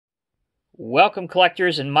Welcome,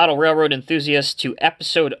 collectors and model railroad enthusiasts, to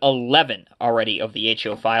episode 11 already of the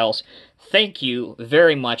HO Files. Thank you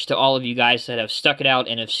very much to all of you guys that have stuck it out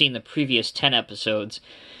and have seen the previous 10 episodes.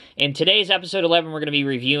 In today's episode 11, we're going to be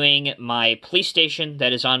reviewing my police station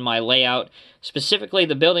that is on my layout. Specifically,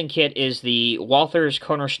 the building kit is the Walthers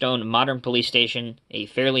Cornerstone Modern Police Station, a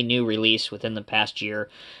fairly new release within the past year.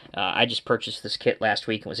 I just purchased this kit last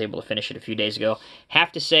week and was able to finish it a few days ago.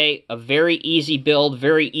 Have to say, a very easy build,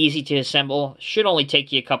 very easy to assemble. Should only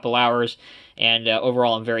take you a couple hours, and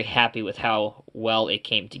overall I'm very happy with how well it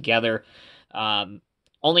came together.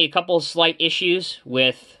 Only a couple of slight issues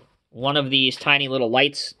with one of these tiny little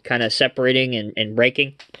lights kind of separating and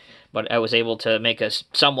breaking, but I was able to make a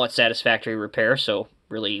somewhat satisfactory repair, so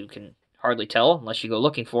really you can hardly tell unless you go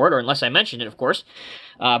looking for it, or unless I mention it, of course.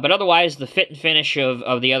 But otherwise, the fit and finish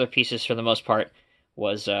of the other pieces, for the most part,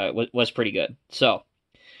 was pretty good. So,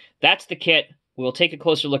 that's the kit. We'll take a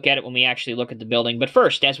closer look at it when we actually look at the building. But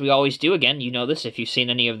first, as we always do, again, you know this if you've seen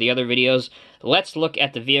any of the other videos, let's look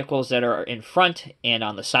at the vehicles that are in front and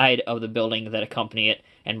on the side of the building that accompany it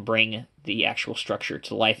and bring the actual structure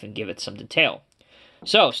to life and give it some detail.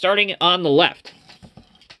 So, starting on the left,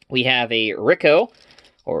 we have a Rico,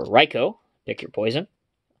 or Ryko, pick your poison,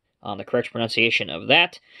 on the correct pronunciation of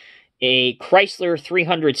that. A Chrysler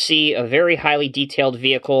 300C, a very highly detailed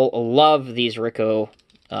vehicle. Love these Rico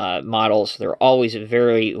models. They're always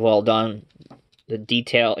very well done.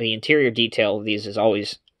 The interior detail of these is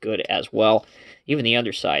always good as well. Even the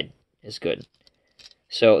underside is good.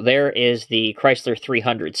 So there is the Chrysler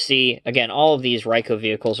 300C. Again, all of these Ryko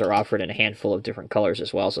vehicles are offered in a handful of different colors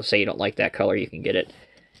as well. So say you don't like that color, you can get it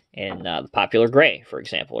in the popular gray, for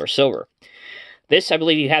example, or silver. This, I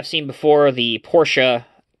believe you have seen before, the Porsche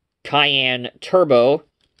Cayenne Turbo,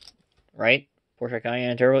 right? Porsche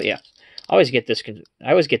Cayenne Turbo, yeah. I always get this and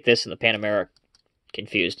the Panamera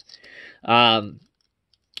confused.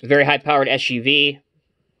 Very high-powered SUV.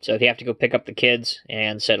 So if you have to go pick up the kids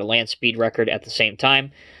and set a land speed record at the same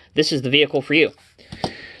time, this is the vehicle for you.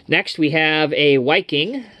 Next, we have a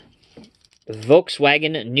Viking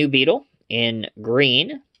Volkswagen New Beetle in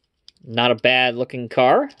green. Not a bad-looking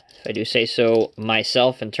car, if I do say so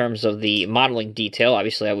myself, in terms of the modeling detail.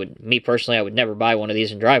 Obviously, me personally, I would never buy one of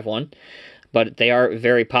these and drive one, but they are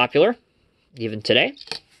very popular, even today.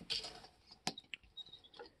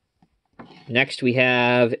 Next, we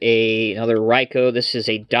have another Ryko. This is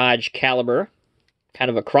a Dodge Caliber, kind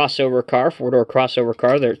of a crossover car, four-door crossover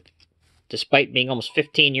car. They're, despite being almost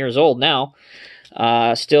 15 years old now,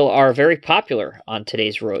 still are very popular on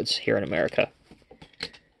today's roads here in America.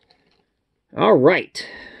 All right,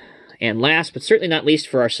 and last but certainly not least,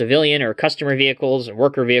 for our civilian or customer vehicles and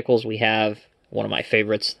worker vehicles, we have one of my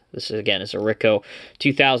favorites. This is, again, is a Rico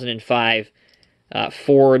 2005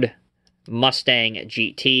 Ford Mustang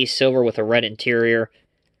GT, silver with a red interior.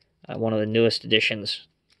 One of the newest additions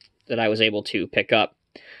that I was able to pick up.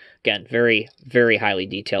 Again, very, very highly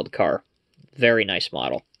detailed car. Very nice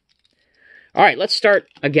model. All right, let's start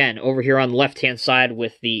again over here on the left-hand side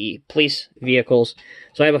with the police vehicles.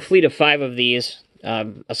 So I have a fleet of 5 of these,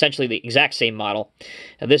 essentially the exact same model.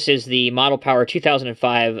 This is the Model Power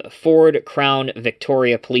 2005 Ford Crown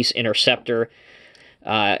Victoria Police Interceptor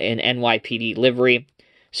in NYPD livery.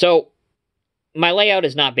 So my layout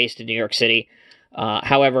is not based in New York City.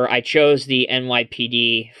 However, I chose the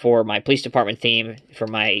NYPD for my police department theme for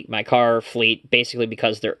my car fleet, basically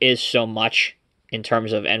because there is so much in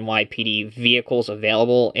terms of NYPD vehicles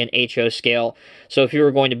available in HO scale. So if you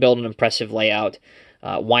were going to build an impressive layout,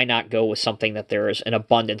 why not go with something that there is an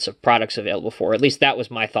abundance of products available for? At least that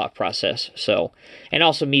was my thought process. So, and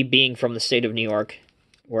also me being from the state of New York,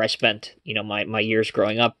 where I spent, my years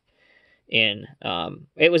growing up in,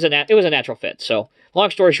 it was a natural fit. So,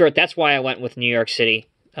 long story short, that's why I went with New York City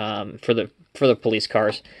for the police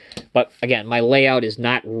cars. But again, my layout is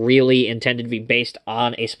not really intended to be based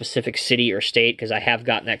on a specific city or state, because I have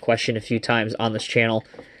gotten that question a few times on this channel.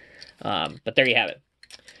 But there you have it.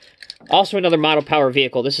 Also, another Model Power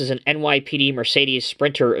vehicle. This is an NYPD Mercedes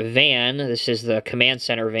Sprinter van. This is the command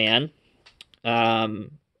center van.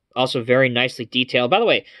 Also very nicely detailed. By the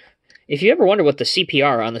way, if you ever wonder what the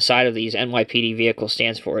CPR on the side of these NYPD vehicles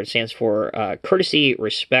stands for, it stands for courtesy,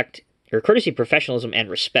 respect, or courtesy, professionalism, and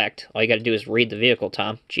respect. All you got to do is read the vehicle,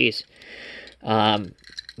 Tom. Jeez.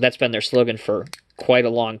 That's been their slogan for quite a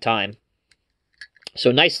long time.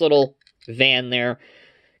 So nice little van there.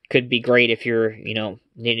 Could be great if you're,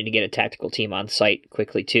 needing to get a tactical team on site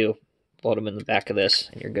quickly, too. Load them in the back of this,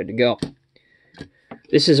 and you're good to go.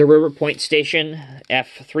 This is a River Point Station,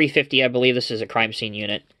 F350, I believe. This is a crime scene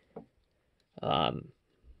unit.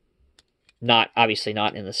 Obviously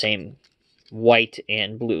not in the same white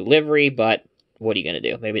and blue livery, but what are you going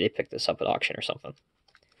to do? Maybe they picked this up at auction or something.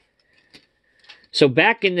 So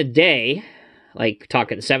back in the day, like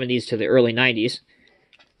talking 70s to the early 90s,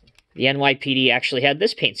 the NYPD actually had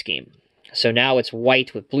this paint scheme. So now it's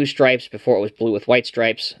white with blue stripes. Before it was blue with white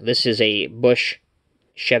stripes. This is a Bush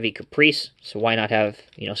Chevy Caprice, so why not have,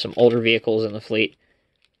 you know, some older vehicles in the fleet?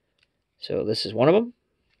 So this is one of them.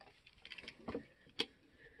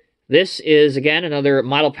 This is, again, another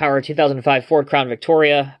Model Power 2005 Ford Crown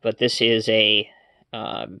Victoria, but this is a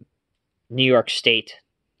New York State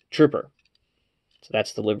Trooper. So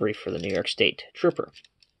that's the livery for the New York State Trooper.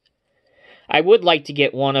 I would like to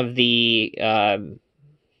get one of the,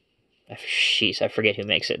 jeez, I forget who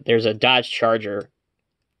makes it. There's a Dodge Charger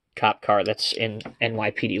cop car that's in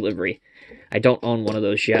NYPD livery. I don't own one of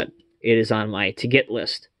those yet. It is on my to-get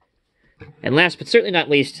list. And last but certainly not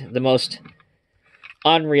least, the most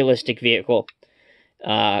unrealistic vehicle.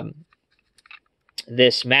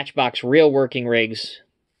 This Matchbox Real Working Rigs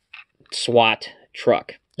SWAT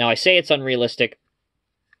truck. Now, I say it's unrealistic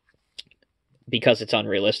because it's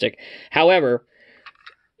unrealistic. However,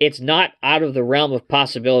 it's not out of the realm of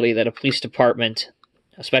possibility that a police department,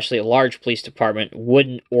 especially a large police department,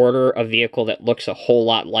 wouldn't order a vehicle that looks a whole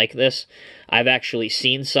lot like this. I've actually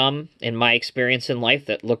seen some in my experience in life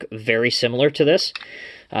that look very similar to this.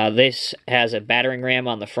 This has a battering ram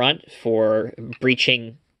on the front for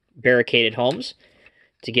breaching barricaded homes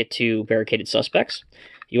to get to barricaded suspects.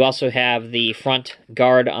 You also have the front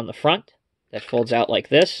guard on the front that folds out like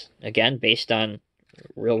this, again, based on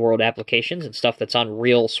real-world applications and stuff that's on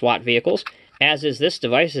real SWAT vehicles, as is this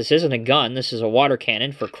device. This isn't a gun. This is a water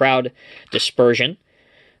cannon for crowd dispersion,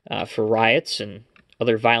 for riots and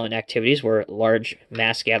other violent activities where large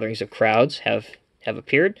mass gatherings of crowds have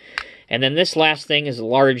appeared. And then this last thing is a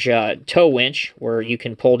large tow winch where you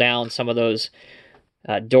can pull down some of those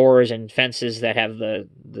doors and fences that have the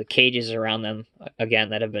cages around them, again,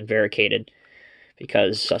 that have been barricaded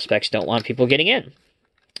because suspects don't want people getting in.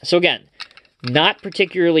 So again, not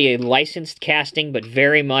particularly a licensed casting, but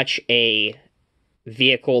very much a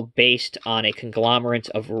vehicle based on a conglomerate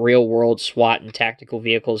of real-world SWAT and tactical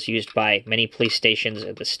vehicles used by many police stations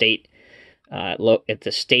at the state,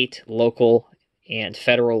 local, and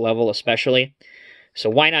federal level especially.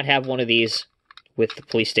 So why not have one of these with the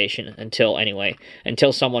police station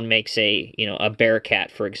until someone makes a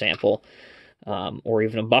Bearcat, for example, or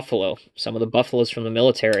even a Buffalo. Some of the Buffaloes from the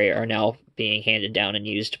military are now being handed down and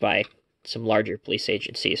used by some larger police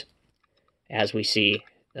agencies, as we see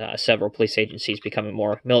several police agencies becoming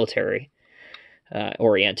more military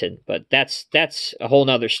oriented. But that's a whole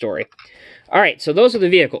nother story. All right, so those are the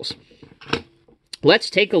vehicles. Let's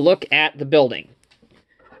take a look at the building.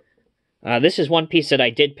 This is one piece that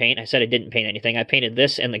I did paint. I said I didn't paint anything. I painted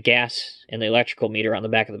this and the gas and the electrical meter on the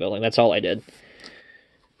back of the building. That's all I did.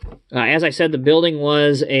 As I said, the building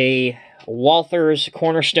was a Walthers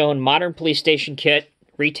Cornerstone modern police station kit.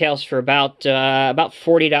 Retails for about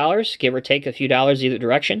 $40, give or take a few dollars either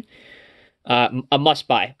direction. A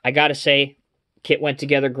must-buy. I gotta say, kit went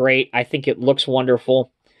together great. I think it looks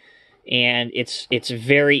wonderful, and it's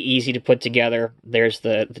very easy to put together. There's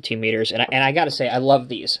the 2 meters, and I gotta say, I love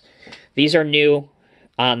these. These are new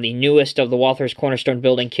on the newest of the Walthers Cornerstone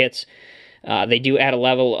building kits. They do add a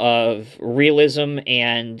level of realism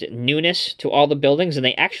and newness to all the buildings, and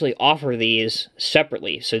they actually offer these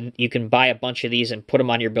separately. So you can buy a bunch of these and put them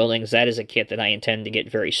on your buildings. That is a kit that I intend to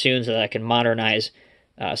get very soon so that I can modernize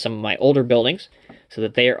some of my older buildings so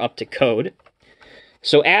that they are up to code.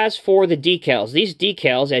 So as for the decals, these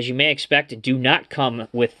decals, as you may expect, do not come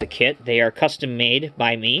with the kit. They are custom made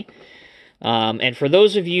by me. And for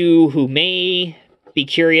those of you who may be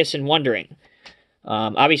curious and wondering,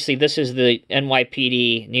 obviously, this is the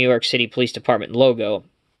NYPD, New York City Police Department logo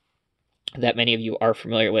that many of you are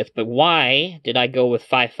familiar with. But why did I go with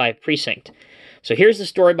 5-5 Precinct? So here's the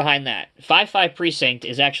story behind that. 5-5 Precinct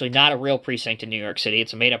is actually not a real precinct in New York City.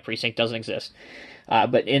 It's a made-up precinct, doesn't exist.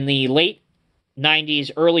 But in the late 90s,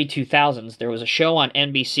 early 2000s, there was a show on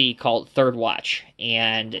NBC called Third Watch.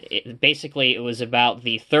 And basically, it was about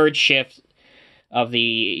the third shift of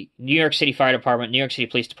the New York City Fire Department, New York City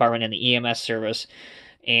Police Department, and the EMS service,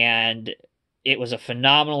 and it was a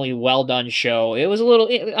phenomenally well-done show. It was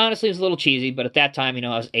honestly, it was a little cheesy, but at that time, I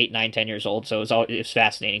was 8, 9, 10 years old, so it was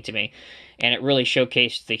fascinating to me, and it really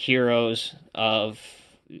showcased the heroes of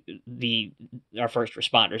our first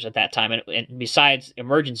responders at that time, and besides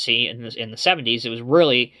emergency in the 70s, it was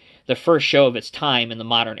really the first show of its time in the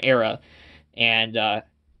modern era, and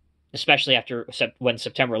especially when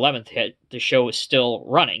September 11th hit, the show was still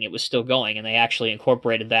running. It was still going, and they actually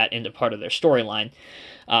incorporated that into part of their storyline.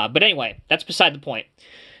 But anyway, that's beside the point.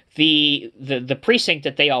 the precinct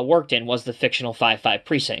that they all worked in was the fictional 5-5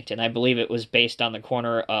 precinct, and I believe it was based on the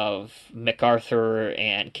corner of MacArthur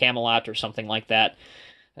and Camelot or something like that.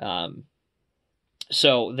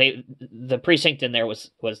 So the precinct in there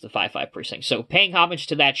was the 5-5 precinct. So paying homage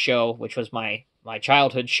to that show, which was my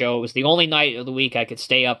childhood show, it was the only night of the week I could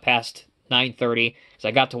stay up past 9:30 because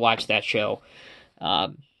I got to watch that show.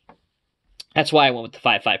 That's why I went with the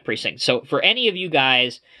 5-5 precinct. So for any of you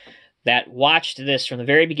guys that watched this from the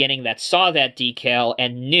very beginning, that saw that decal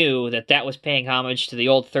and knew that that was paying homage to the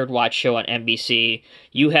old Third Watch show on NBC,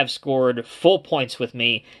 you have scored full points with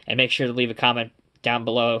me, and make sure to leave a comment down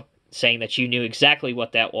below saying that you knew exactly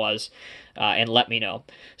what that was, and let me know.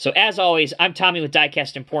 So as always, I'm Tommy with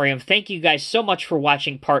Diecast Emporium. Thank you guys so much for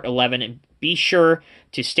watching part 11, and be sure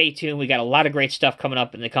to stay tuned. We got a lot of great stuff coming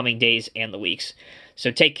up in the coming days and the weeks.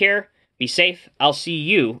 So take care, be safe, I'll see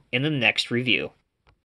you in the next review.